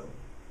directions. So,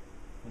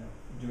 yeah.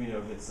 Do we know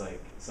if it's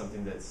like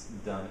something that's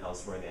done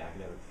elsewhere in the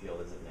academic field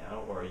as of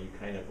now, or are you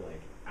kind of like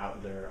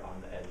out there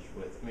on the edge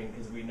with? I mean,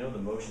 because we know the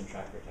motion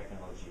tracker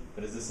technology,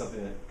 but is this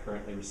something that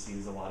currently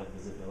receives a lot of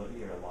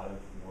visibility or a lot of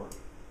work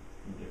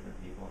from different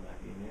people in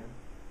academia?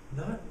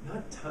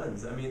 Not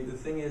tons. I mean, the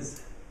thing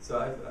is, so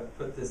I've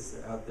put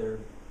this out there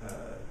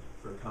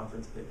for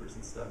conference papers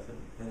and stuff,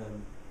 and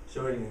I'm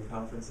showing in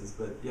conferences.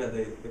 But yeah,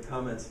 the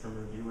comments from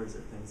reviewers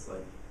are things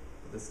like,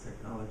 this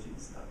technology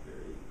is not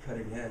very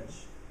cutting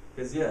edge.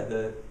 Because yeah,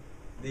 the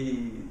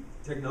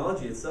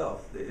technology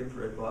itself, the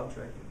infrared blob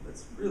tracking,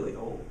 that's really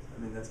old.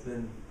 I mean, that's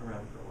been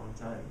around for a long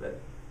time. But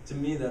to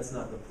me, that's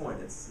not the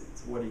point. It's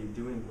what are you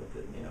doing with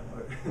it,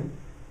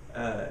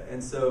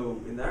 And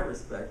so in that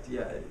respect,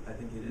 yeah, I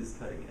think it is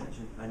cutting edge.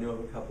 And I know of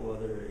a couple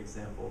other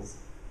examples.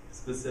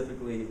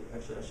 Specifically,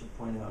 actually, I should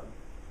point out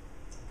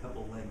a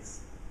couple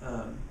links.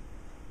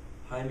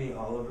 Jaime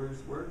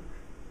Oliver's work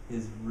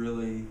is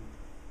really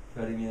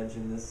cutting edge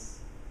in this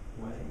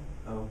way.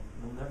 Oh,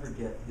 you'll never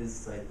get his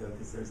site though,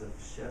 because there's a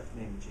chef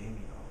named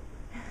Jamie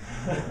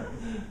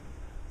Oliver.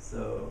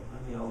 So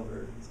Jaime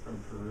Oliver, he's from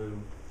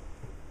Peru.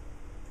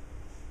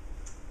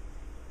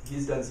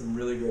 He's done some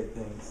really great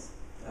things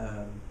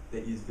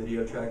that use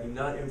video tracking,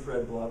 not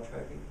infrared blob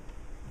tracking,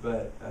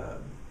 but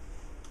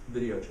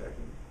video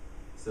tracking.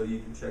 So you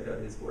can check out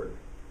his work.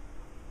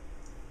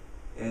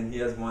 And he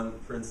has one,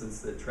 for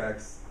instance, that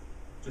tracks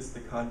just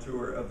the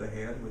contour of the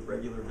hand with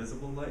regular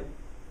visible light.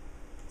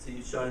 So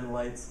you shine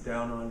lights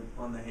down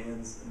on the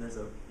hands, and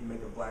you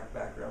make a black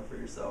background for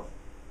yourself,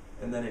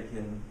 and then it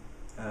can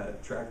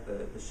track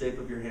the shape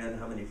of your hand,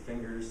 how many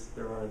fingers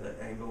there are, the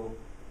angle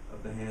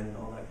of the hand, and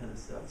all that kind of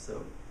stuff.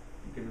 So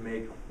you can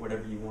make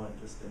whatever you want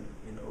just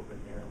in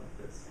open air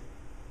like this.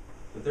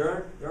 But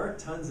there are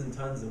tons and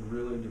tons of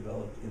really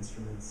developed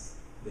instruments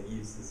that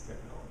use this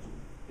technology.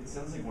 It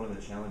sounds like one of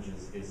the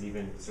challenges is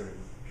even sort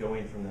of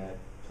going from that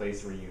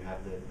place where you have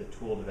the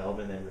tool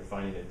development and then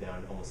refining it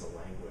down to almost a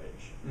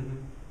language. Mm-hmm.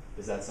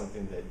 Is that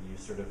something that you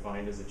sort of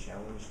find as a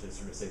challenge to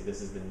sort of say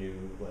this is the new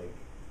like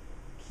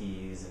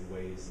keys and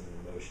waves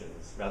and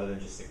motions, rather than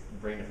just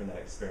bring it from that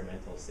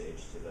experimental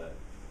stage to the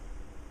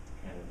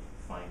kind of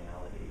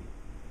finality.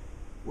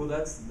 Well,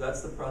 that's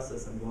the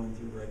process I'm going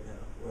through right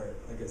now, where,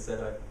 like I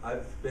said,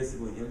 I've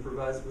basically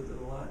improvised with it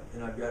a lot,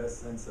 and I've got a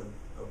sense of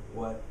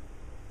what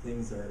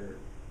things are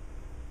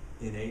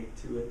innate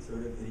to it, sort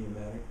of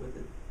idiomatic with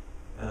it.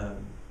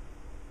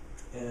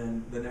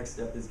 And the next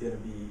step is going to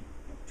be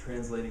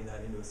translating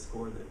that into a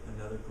score that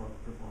another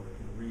performer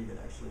can read and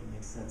actually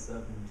make sense of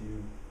and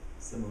do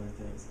similar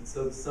things. And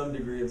so some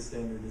degree of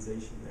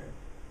standardization there.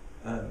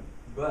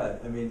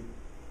 But, I mean,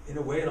 in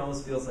a way it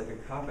almost feels like a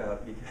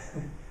cop-out,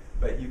 because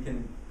but you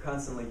can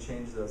constantly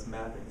change those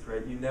mappings,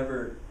 right? You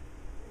never,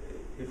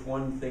 if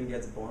one thing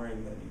gets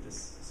boring, then you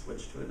just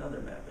switch to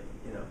another mapping,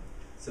 you know?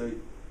 So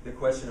the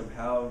question of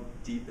how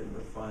deep and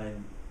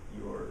refined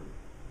your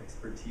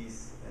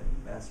expertise and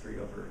mastery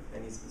over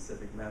any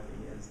specific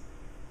mapping is,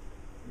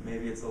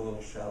 maybe it's a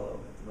little shallow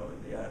at the moment.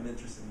 Yeah, I'm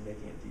interested in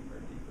making it deeper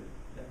and deeper.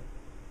 Yeah.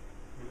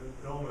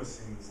 It almost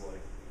seems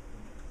like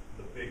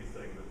the big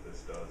thing that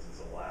this does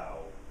is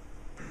allow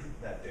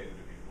that data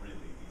to be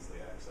really easily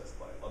accessed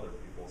by other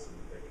people so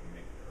that they can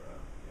make their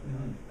own. You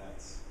know? Mm-hmm. I mean,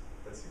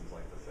 that seems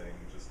like the thing,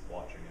 just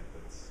watching it,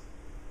 that's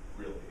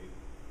really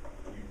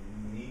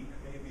unique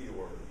maybe,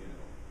 or, you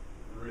know,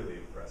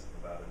 really impressive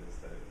about it is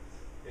that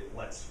it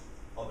lets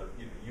other,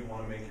 you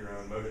want to make your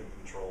own motion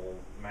control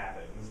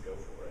mappings, go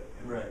for it.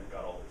 And right. You've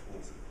got all the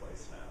tools in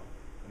place now.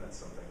 And that's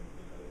something,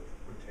 that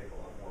would take a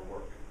lot more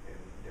work in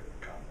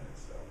different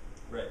contexts. So.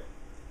 Right.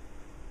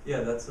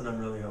 Yeah, that's what I'm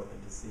really hoping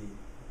to see,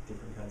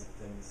 different kinds of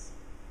things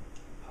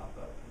pop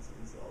up as a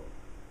result.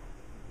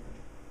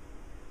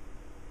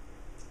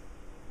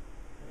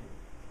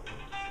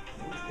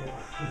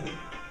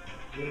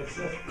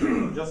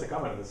 Just a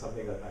comment on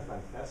something that I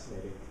find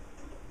fascinating.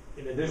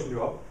 In addition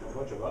to a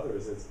bunch of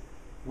others, is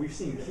we've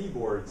seen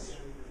keyboards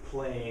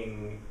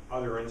playing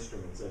other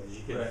instruments, and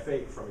you can right.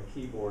 fake from a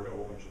keyboard a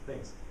whole bunch of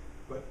things.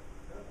 But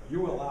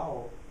you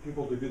allow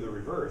people to do the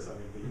reverse. I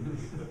mean,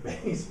 the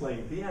bass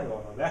playing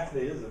piano, that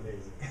is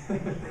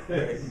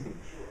amazing.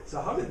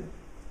 So how did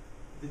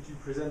you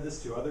present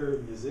this to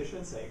other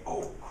musicians, saying,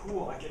 "Oh,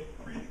 cool!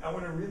 I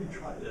want to really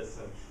try this"?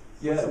 And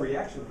what's the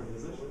reaction from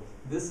musicians?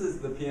 This is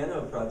the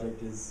piano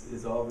project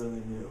is all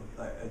really new.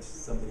 It's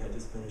something I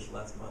just finished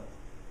last month.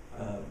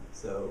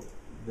 So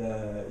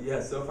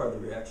so far the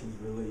reaction's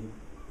really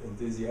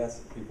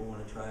enthusiastic. People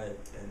want to try it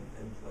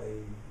and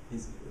play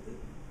pieces with it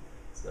and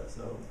stuff.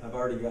 So I've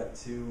already got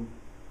two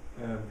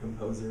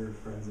composer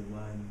friends of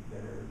mine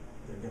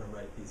they're going to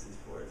write pieces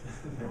for it.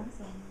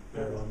 Awesome.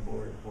 They're on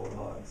board whole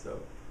hog. So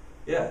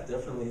yeah,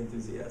 definitely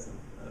enthusiasm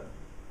to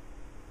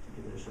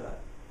give it a shot.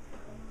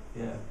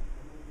 Yeah.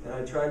 And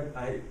I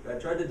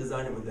tried to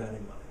design it with that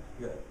in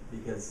mind,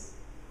 because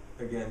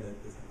again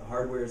the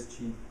hardware is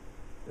cheap.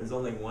 There's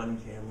only one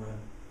camera.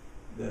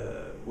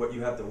 What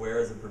you have to wear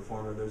as a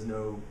performer, there's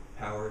no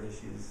power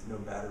issues, no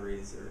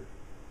batteries or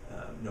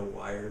no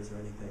wires or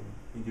anything.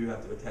 You do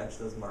have to attach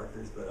those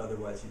markers, but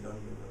otherwise you don't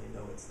even really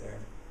know it's there.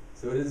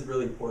 So it is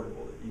really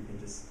portable, that you can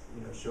just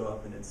show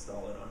up and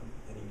install it on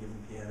any given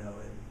piano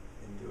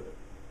and do it.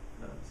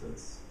 So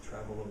it's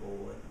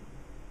travelable and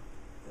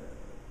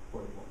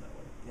portable in that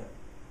way. Yeah.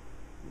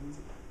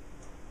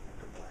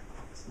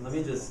 Let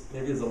me just,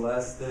 maybe as a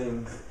last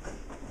thing,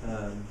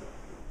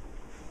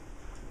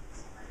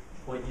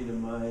 point you to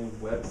my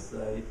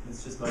website.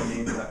 It's just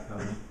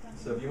myname.com.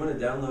 So if you want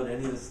to download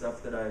any of the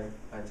stuff that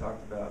I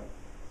talked about,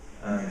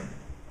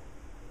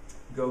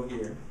 go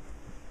here.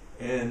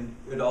 And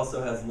it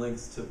also has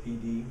links to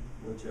PD,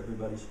 which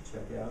everybody should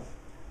check out.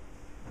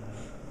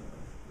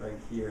 Right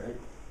here.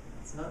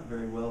 It's not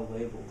very well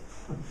labeled,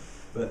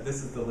 but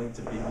this is the link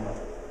to PD.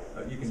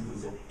 You can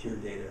Google pure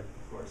data,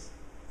 of course.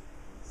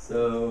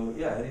 So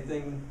yeah,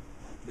 anything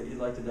that you'd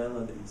like to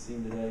download that you've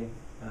seen today,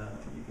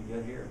 you can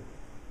get here.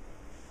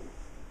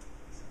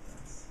 So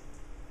that's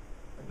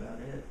about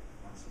it.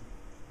 Awesome.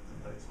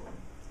 Thanks, one.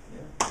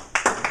 Yeah.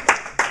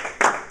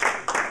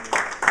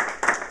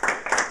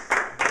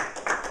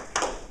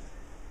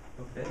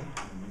 Okay.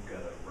 You've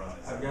got to run.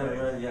 I've got to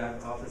run. Yeah,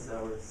 office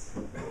hours.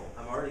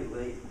 I'm already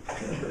late.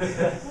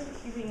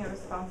 You're being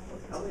irresponsible.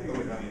 How long are you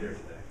going to be there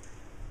today?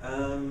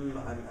 I'm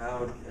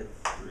out at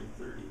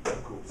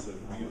 3:30. Cool. So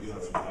you'll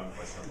have some time if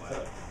I start by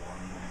like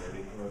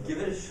 1:30. Give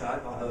it a shot.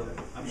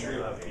 I'm sure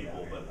you'll have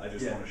people, but I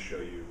just want to show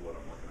you what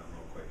I'm working on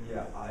real quick.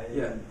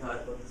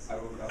 I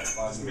woke up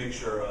Just make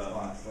sure.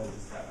 I'm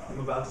I'm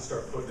about to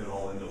start putting it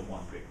all into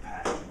one big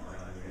package and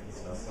organizing it and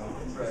stuff.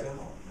 Right. So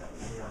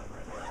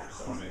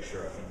I want to make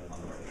sure I'm on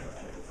the right track.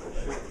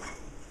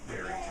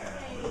 Very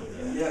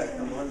talented. Yeah,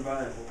 come on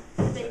by.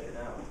 We'll check it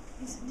out.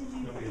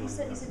 You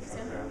said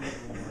December?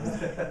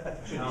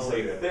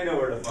 They know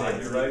where to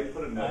find you, right?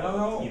 Put a note. I don't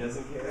know. He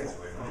doesn't care.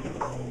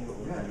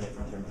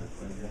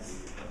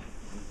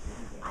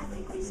 I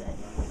think we said.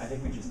 I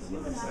think we just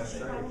delivered I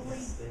should that. probably.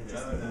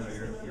 No,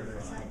 you're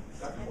fine.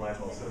 Dr.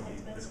 Black also,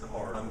 this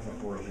card. I'm looking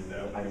forward to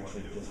that. I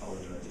actually do just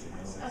apologize to you.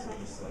 Okay.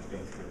 Just like go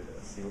through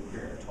it, see what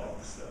your you're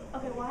talk, so.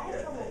 Okay, well, I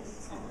have trouble.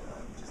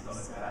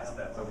 just done it past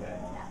that. Okay.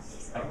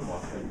 I can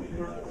walk through the meeting.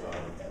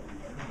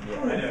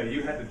 Yeah. I know,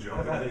 you had to jump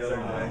in the other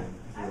day.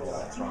 Do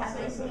you have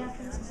anything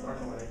after this?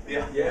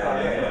 Yeah.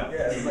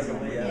 It's like a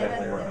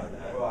Definitely work on that.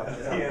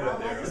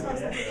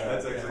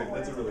 That's actually,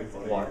 that's a really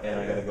funny. Walk, and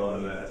I gotta go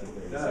on that.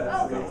 that.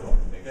 Oh, Go okay. home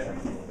and make sure I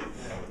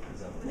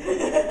present.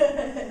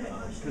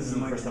 This is the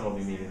first time I'll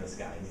be meeting this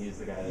guy, and he's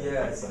the guy that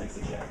Yeah. signs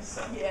the checks.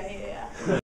 So. Yeah.